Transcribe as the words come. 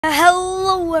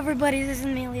Hello everybody, this is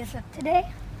Melius. Today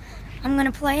I'm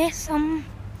gonna play some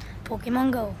Pokemon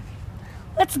Go.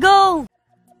 Let's go!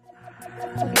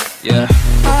 Yeah,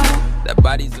 that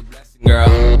body's a blessing,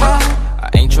 girl.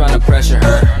 I ain't trying to pressure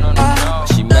her.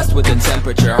 She messed with the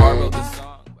temperature. Hard wrote the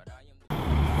song, but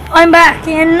I'm back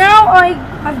and now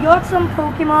I've got some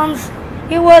Pokemons.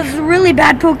 It was really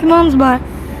bad Pokemons, but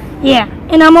yeah.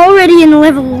 And I'm already in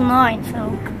level 9,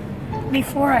 so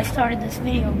before I started this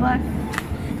video, but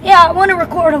yeah, I want to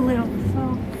record a little,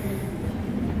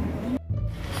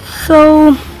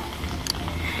 so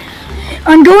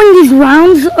I'm going these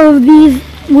rounds of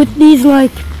with these like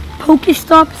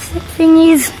Pokestop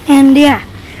thingies, and yeah,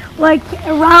 like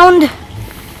around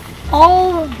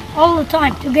all the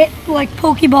time to get like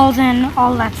Pokeballs and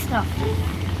all that stuff.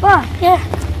 But yeah,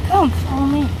 come follow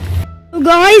me. So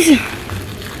guys,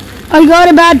 I got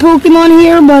a bad Pokemon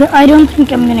here, but I don't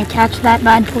think I'm gonna catch that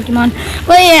bad Pokemon.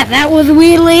 But yeah, that was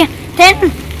weirdly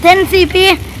 10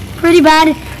 CP, pretty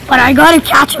bad, but I gotta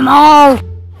catch them all.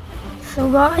 So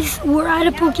guys, we're at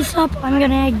a Pokestop. I'm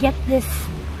gonna get this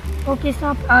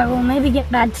Pokestop. I will maybe get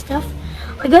bad stuff.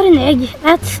 I got an egg,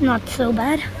 that's not so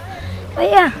bad. But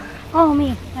yeah, follow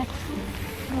me.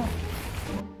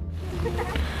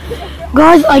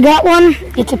 Guys, I got one.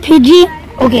 It's a Pidgey.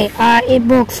 Okay, it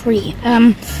broke free.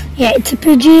 Yeah, it's a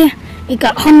Pidgey. It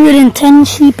got 110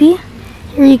 CP.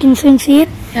 Here you can see it.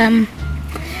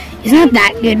 It's not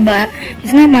that good, but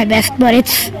it's not my best, but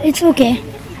it's okay.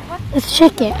 Let's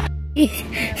check it.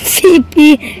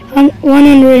 CP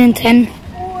 110.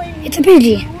 It's a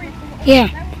Pidgey. Yeah,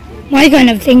 my kind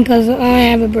of thing, because I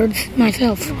have a bird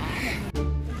myself.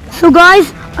 So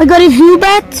guys, I got a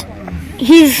Zubat.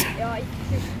 He's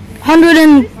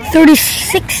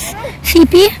 136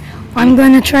 CP. I'm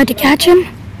gonna try to catch him.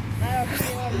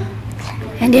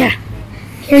 And yeah,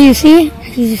 here you see,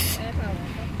 he's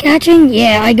catching.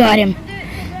 Yeah, I got him.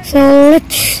 So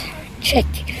let's check.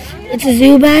 It's a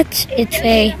Zubat. It's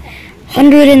a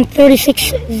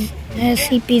 136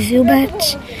 CP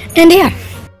Zubat. And yeah,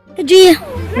 a G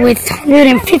with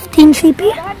 115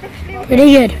 CP.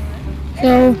 Pretty good.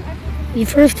 So we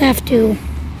first have to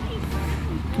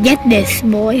get this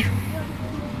boy.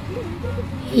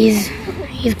 He's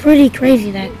pretty crazy,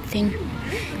 that thing.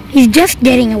 He's just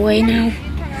getting away now.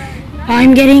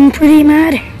 I'm getting pretty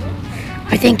mad.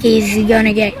 I think he's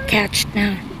gonna get catched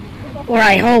now. Or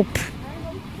I hope.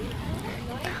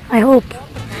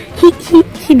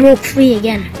 He broke free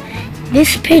again.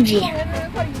 This Pidgey.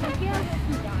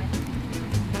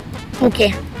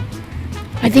 Okay.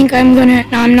 I think I'm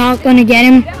not gonna get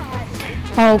him.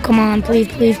 Oh, come on, please.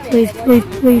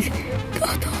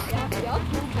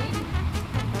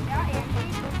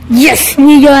 Yes,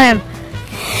 we got him.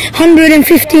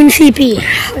 115 CP.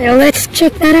 Well, let's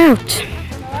check that out.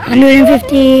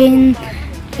 115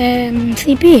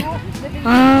 CP.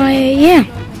 Yeah.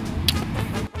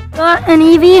 Got an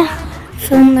Eevee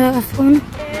from the phone.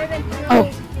 Oh,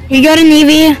 we got an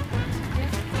Eevee.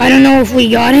 I don't know if we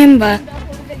got him, but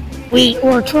we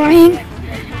were trying.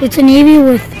 It's an Eevee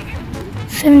with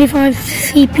 75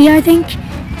 CP, I think.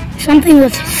 Something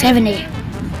with 70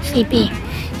 CP.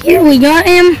 Here we got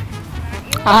him.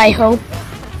 I hope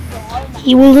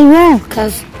he will do well,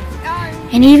 because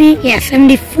an Eevee, yeah,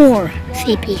 74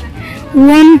 CP.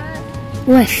 One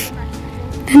less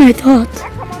than I thought.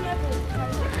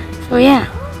 So yeah.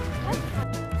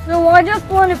 So I just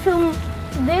want to film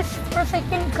this for a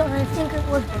second, because I think it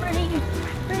was pretty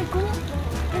cool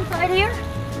inside here.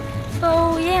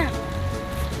 So yeah.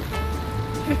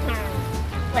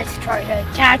 Let's try to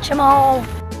catch them all.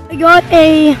 I got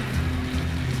a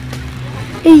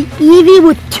Eevee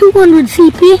with 200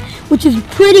 CP, which is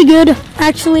pretty good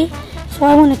actually, so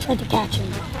I want to try to catch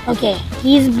him. Okay,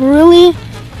 he's really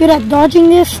good at dodging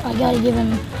this. I gotta give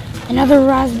him another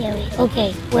raspberry.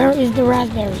 Okay, where is the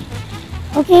raspberry?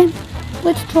 Okay,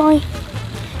 let's try.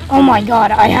 Oh my god,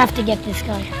 I have to get this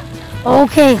guy.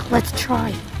 Okay, let's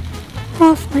try.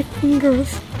 Cross my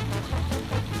fingers.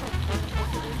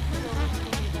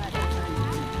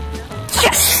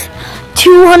 Yes!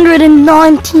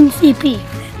 219 CP.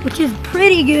 Which is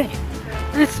pretty good.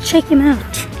 Let's check him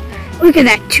out. Look at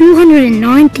that,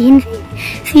 219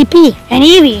 CP. An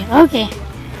Eevee, okay.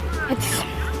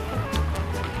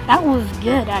 That was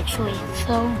good actually.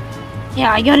 So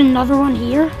yeah, I got another one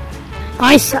here.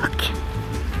 I suck.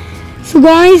 So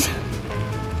guys,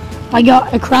 I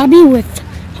got a Krabby with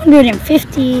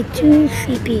 152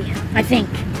 CP, I think.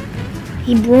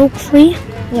 He broke free.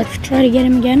 Let's try to get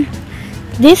him again.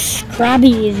 This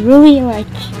Krabby is really like,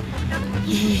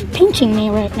 he's pinching me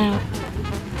right now.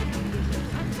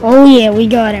 Oh yeah, we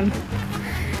got him.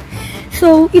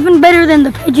 So even better than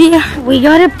the Pidgey, we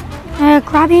got a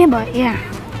Krabby, but yeah.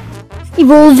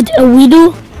 Evolved a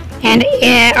Weedle, and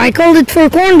I called it for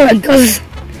Corndog because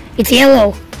it's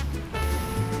yellow.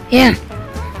 Yeah,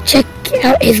 check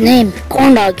out his name,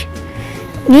 Corndog.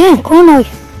 Yeah, Corndog.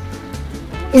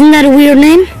 Isn't that a weird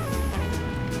name?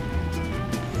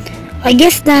 I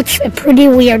guess that's a pretty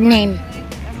weird name.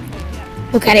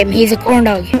 Look at him, he's a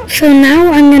Corndog. So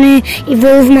now I'm gonna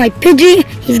evolve my Pidgey.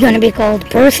 He's gonna be called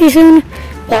Percy soon.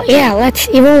 But yeah, let's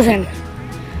evolve him.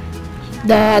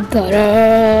 Da da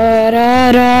da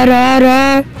da da da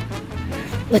da.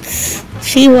 Let's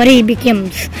see what he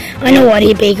becomes. I know what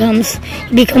he becomes.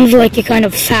 He becomes like a kind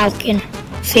of falcon.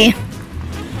 See?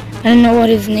 I don't know what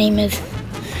his name is.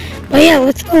 But yeah,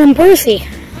 let's call him Percy.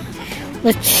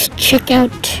 Let's check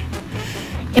out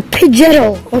a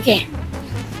Pidgeotto. Okay.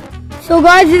 So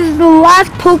guys, this is the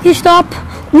last Pokestop.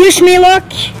 Wish me luck.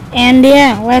 And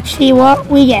yeah, let's see what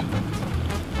we get.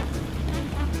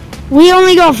 We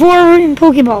only got 4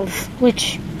 Pokeballs,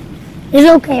 which is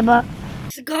okay, but...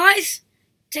 So guys,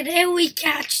 today we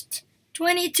catched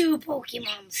 22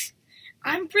 Pokemons.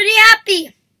 I'm pretty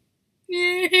happy.